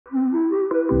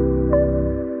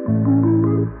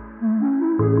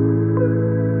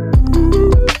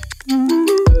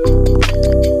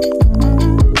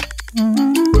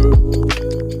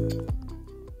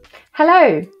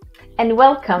and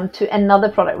welcome to another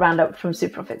product roundup from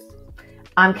SuperOffice.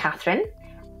 I'm Catherine,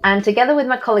 and together with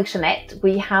my colleague Jeanette,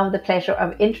 we have the pleasure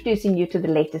of introducing you to the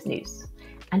latest news.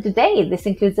 And today, this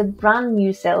includes a brand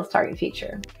new sales target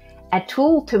feature, a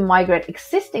tool to migrate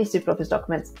existing SuperOffice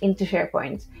documents into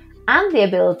SharePoint, and the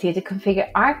ability to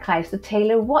configure archives to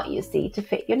tailor what you see to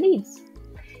fit your needs.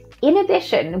 In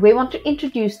addition, we want to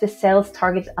introduce the Sales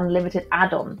Targets Unlimited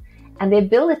add-on and the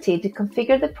ability to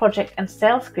configure the project and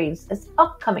sales screens as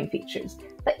upcoming features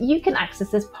that you can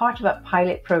access as part of our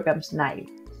pilot programs now.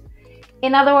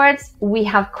 In other words, we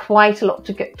have quite a lot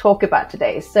to talk about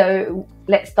today, so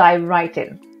let's dive right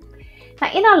in.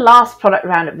 Now, in our last product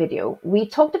roundup video, we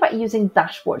talked about using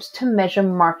dashboards to measure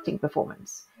marketing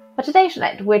performance. But today,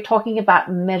 Jeanette, we're talking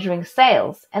about measuring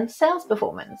sales and sales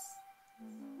performance.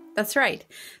 That's right.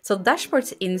 So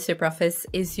dashboards in SuperOffice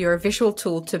is your visual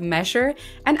tool to measure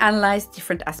and analyze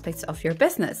different aspects of your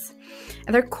business.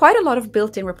 And there are quite a lot of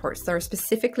built-in reports that are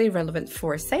specifically relevant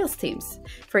for sales teams.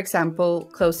 For example,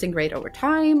 closing rate over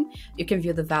time, you can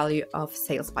view the value of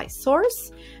sales by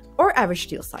source, or average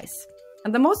deal size.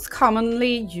 And the most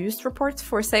commonly used reports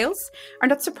for sales are,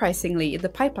 not surprisingly, the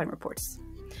pipeline reports.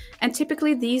 And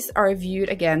typically these are viewed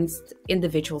against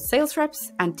individual sales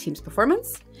reps and teams'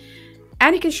 performance.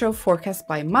 And you can show forecasts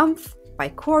by month, by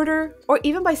quarter, or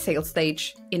even by sales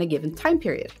stage in a given time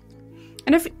period.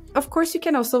 And of course, you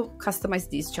can also customize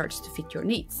these charts to fit your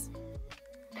needs.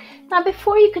 Now,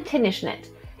 before you continue, Jeanette,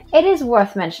 it is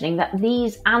worth mentioning that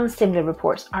these and similar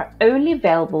reports are only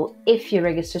available if you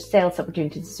register sales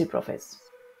opportunities in SuperOffice.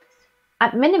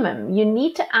 At minimum, you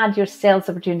need to add your sales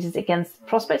opportunities against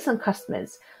prospects and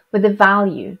customers with a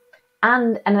value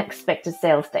and an expected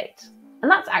sales date. And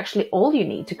that's actually all you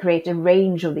need to create a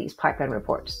range of these pipeline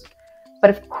reports. But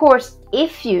of course,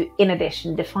 if you, in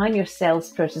addition, define your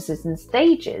sales processes in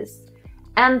stages,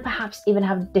 and perhaps even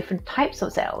have different types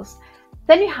of sales,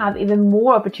 then you have even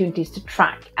more opportunities to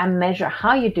track and measure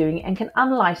how you're doing and can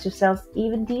analyze your sales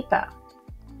even deeper.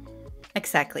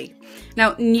 Exactly.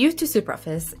 Now, new to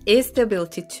SuperOffice is the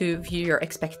ability to view your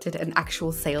expected and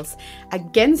actual sales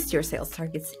against your sales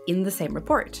targets in the same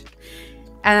report.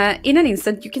 In an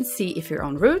instant, you can see if you're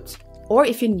en route or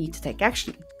if you need to take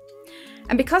action.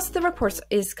 And because the report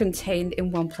is contained in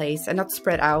one place and not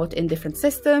spread out in different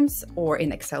systems or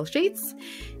in Excel sheets,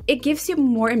 it gives you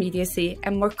more immediacy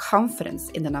and more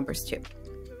confidence in the numbers too.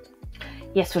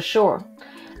 Yes, for sure.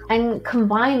 And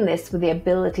combine this with the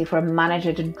ability for a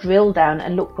manager to drill down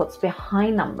and look what's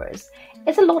behind numbers.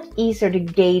 It's a lot easier to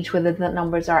gauge whether the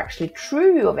numbers are actually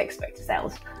true of expected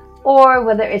sales or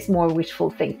whether it's more wishful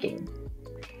thinking.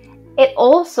 It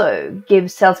also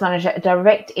gives sales manager a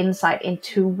direct insight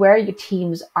into where your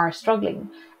teams are struggling,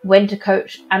 when to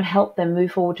coach and help them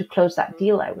move forward to close that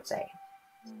deal, I would say.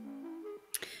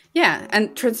 Yeah,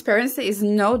 and transparency is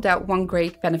no doubt one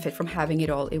great benefit from having it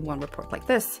all in one report like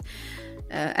this.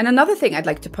 And another thing I'd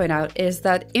like to point out is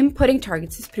that inputting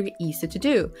targets is pretty easy to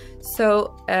do.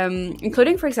 So,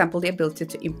 including, for example, the ability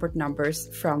to import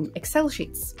numbers from Excel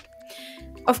sheets.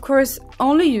 Of course,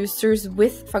 only users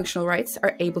with functional rights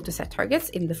are able to set targets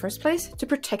in the first place to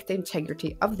protect the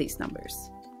integrity of these numbers.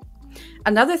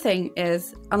 Another thing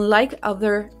is, unlike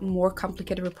other more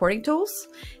complicated reporting tools,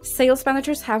 sales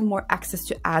managers have more access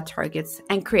to add targets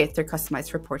and create their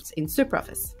customized reports in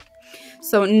SuperOffice.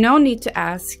 So no need to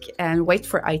ask and wait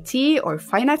for IT or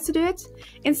finance to do it.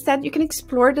 Instead, you can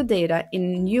explore the data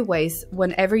in new ways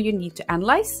whenever you need to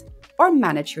analyze or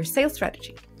manage your sales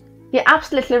strategy. You're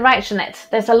absolutely right, Jeanette.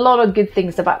 There's a lot of good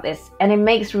things about this, and it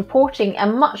makes reporting a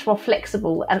much more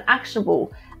flexible and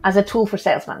actionable as a tool for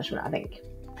sales management, I think.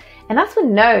 And as we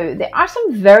know, there are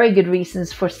some very good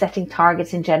reasons for setting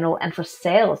targets in general and for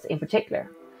sales in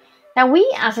particular. Now, we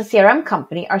as a CRM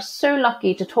company are so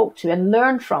lucky to talk to and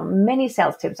learn from many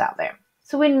sales teams out there.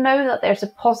 So we know that there's a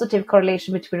positive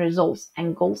correlation between results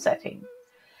and goal setting.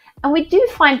 And we do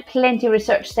find plenty of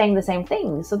research saying the same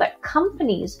thing, so that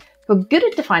companies who are good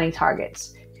at defining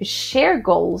targets, who share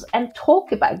goals and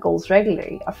talk about goals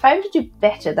regularly, are found to do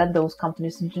better than those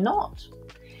companies who do not.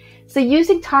 So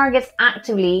using targets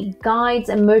actively guides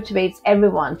and motivates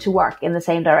everyone to work in the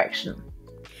same direction.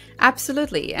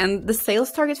 Absolutely. And the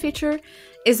sales target feature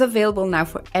is available now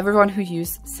for everyone who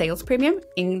uses Sales Premium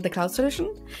in the cloud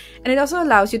solution. And it also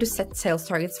allows you to set sales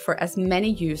targets for as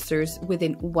many users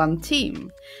within one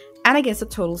team and against the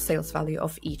total sales value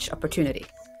of each opportunity.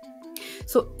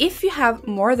 So if you have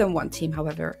more than one team,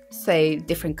 however, say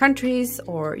different countries,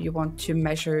 or you want to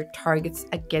measure targets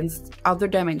against other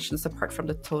dimensions apart from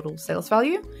the total sales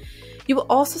value, you will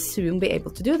also soon be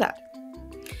able to do that.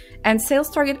 And Sales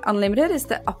Target Unlimited is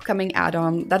the upcoming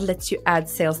add-on that lets you add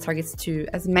sales targets to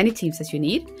as many teams as you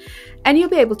need, and you'll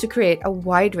be able to create a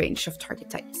wide range of target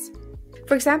types.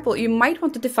 For example, you might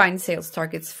want to define sales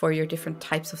targets for your different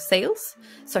types of sales,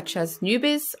 such as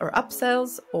newbies or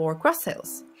upsells or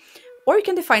cross-sales. Or you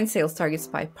can define sales targets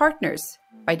by partners,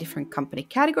 by different company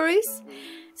categories,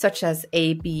 such as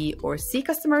A, B, or C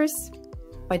customers,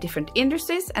 by different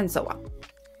industries, and so on.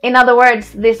 In other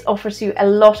words, this offers you a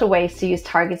lot of ways to use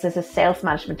targets as a sales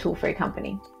management tool for your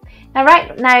company. Now,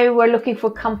 right now, we're looking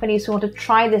for companies who want to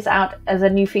try this out as a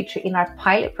new feature in our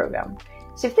pilot program.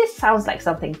 So if this sounds like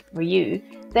something for you,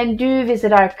 then do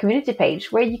visit our community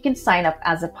page where you can sign up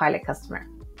as a pilot customer.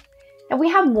 And we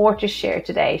have more to share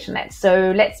today, Jeanette,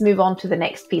 so let's move on to the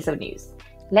next piece of news.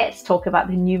 Let's talk about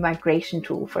the new migration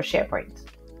tool for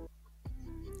SharePoint.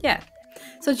 Yeah,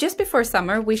 so just before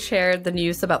summer, we shared the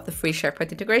news about the free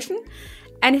SharePoint integration,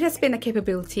 and it has been a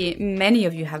capability many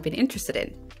of you have been interested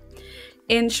in.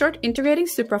 In short, integrating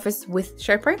SuperOffice with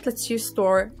SharePoint lets you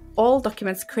store all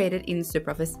documents created in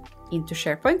SuperOffice into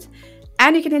SharePoint,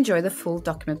 and you can enjoy the full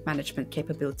document management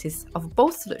capabilities of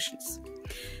both solutions.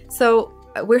 So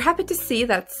we're happy to see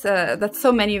that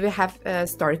so many of you have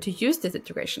started to use this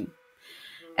integration.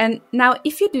 And now,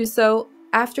 if you do so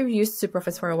after you've used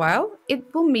SuperOffice for a while, it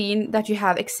will mean that you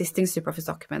have existing SuperOffice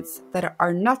documents that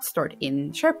are not stored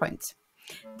in SharePoint.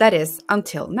 That is,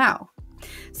 until now.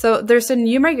 So there's a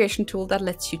new migration tool that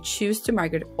lets you choose to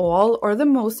migrate all or the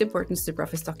most important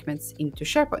SuperOffice documents into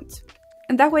SharePoint.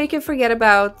 And that way you can forget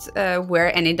about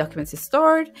where any documents is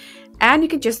stored, and you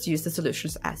can just use the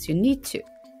solutions as you need to.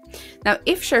 Now,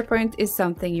 if SharePoint is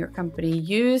something your company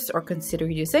use or consider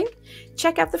using,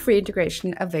 check out the free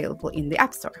integration available in the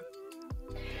App Store.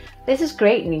 This is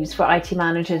great news for IT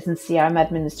managers and CRM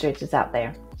administrators out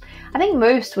there. I think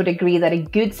most would agree that a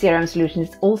good CRM solution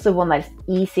is also one that is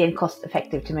easy and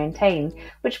cost-effective to maintain,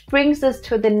 which brings us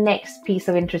to the next piece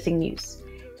of interesting news.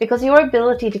 Because your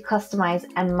ability to customize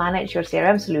and manage your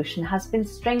CRM solution has been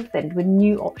strengthened with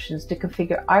new options to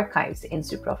configure archives in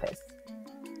SuperOffice.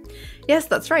 Yes,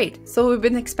 that's right. So we've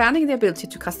been expanding the ability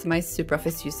to customize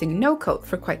SuperOffice using no-code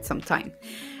for quite some time.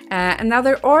 And now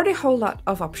there are already a whole lot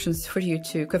of options for you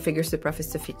to configure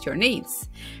SuperOffice to fit your needs.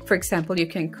 For example, you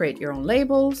can create your own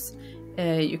labels,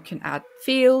 you can add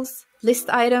fields, list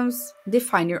items,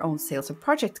 define your own sales and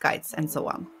project guides, and so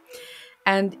on.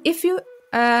 And if you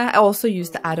also use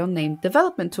the add-on named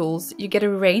development tools, you get a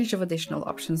range of additional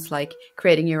options like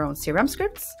creating your own CRM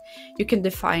scripts. You can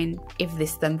define if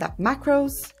this then that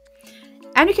macros,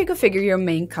 and you can configure your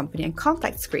main company and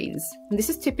contact screens. And this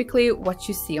is typically what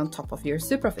you see on top of your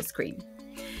SuperOffice screen.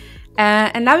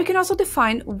 And now you can also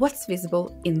define what's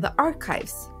visible in the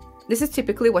archives. This is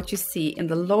typically what you see in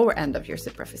the lower end of your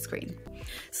SuperOffice screen.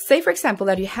 Say, for example,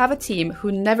 that you have a team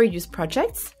who never use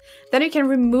projects, then you can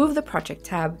remove the project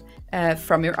tab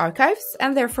from your archives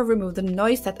and therefore remove the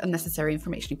noise that unnecessary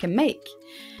information can make.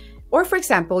 Or, for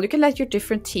example, you can let your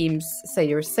different teams, say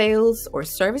your sales or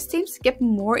service teams, get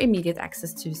more immediate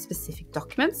access to specific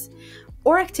documents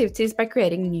or activities by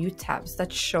creating new tabs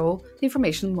that show the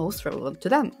information most relevant to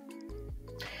them.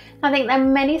 I think that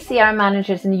many CRM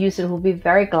managers and users will be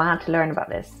very glad to learn about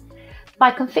this.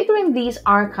 By configuring these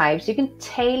archives, you can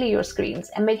tailor your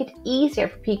screens and make it easier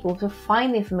for people to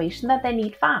find the information that they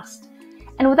need fast.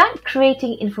 And without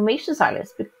creating information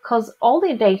silos, because all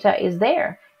the data is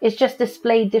there, it's just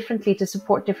displayed differently to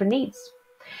support different needs.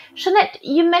 Jeanette,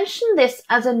 you mentioned this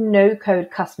as a no-code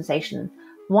customization.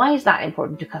 Why is that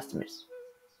important to customers?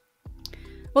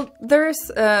 Well,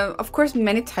 there's, of course,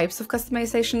 many types of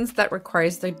customizations that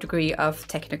requires the degree of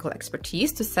technical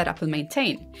expertise to set up and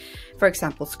maintain. For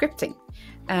example, scripting.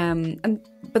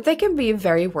 But they can be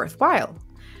very worthwhile.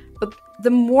 But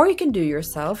the more you can do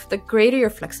yourself, the greater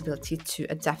your flexibility to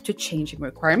adapt to changing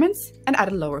requirements and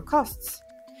at lower costs.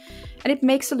 And it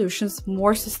makes solutions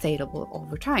more sustainable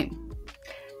over time.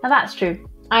 Now that's true.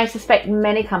 I suspect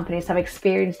many companies have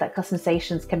experienced that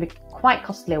customizations can be quite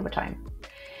costly over time.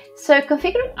 So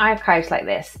configuring archives like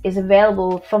this is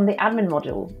available from the admin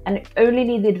module and you only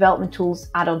need the development tools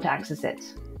add-on to access it.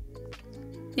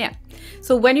 Yeah,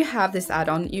 so when you have this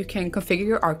add-on, you can configure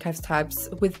your archives tabs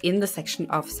within the section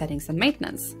of settings and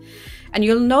maintenance. And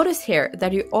you'll notice here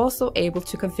that you're also able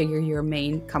to configure your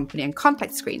main company and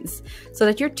contact screens so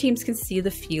that your teams can see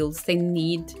the fields they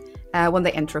need when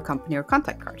they enter a company or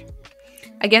contact card.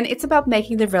 Again, it's about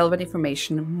making the relevant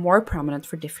information more prominent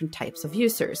for different types of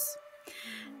users.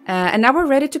 And now we're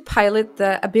ready to pilot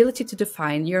the ability to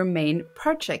define your main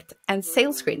project and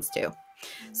sales screens too.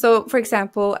 So, for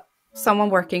example, Someone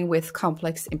working with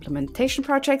complex implementation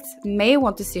projects may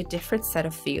want to see a different set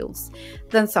of fields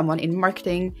than someone in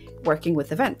marketing working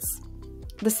with events.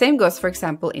 The same goes, for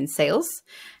example, in sales,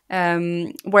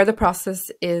 where the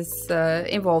process is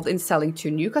involved in selling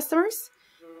to new customers.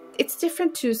 It's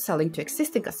different to selling to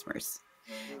existing customers.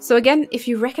 So again, if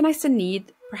you recognize the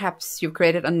need, perhaps you've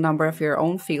created a number of your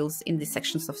own fields in these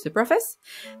sections of SuperOffice,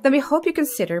 then we hope you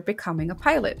consider becoming a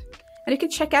pilot. And you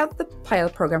can check out the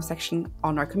pilot program section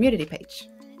on our community page.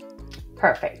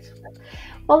 Perfect.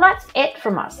 Well, that's it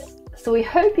from us. So we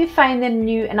hope you find the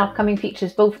new and upcoming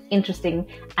features both interesting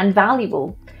and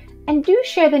valuable. And do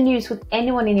share the news with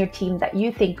anyone in your team that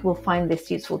you think will find this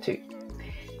useful too.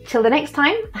 Till the next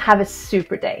time, have a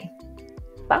super day.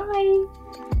 Bye.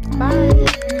 Bye.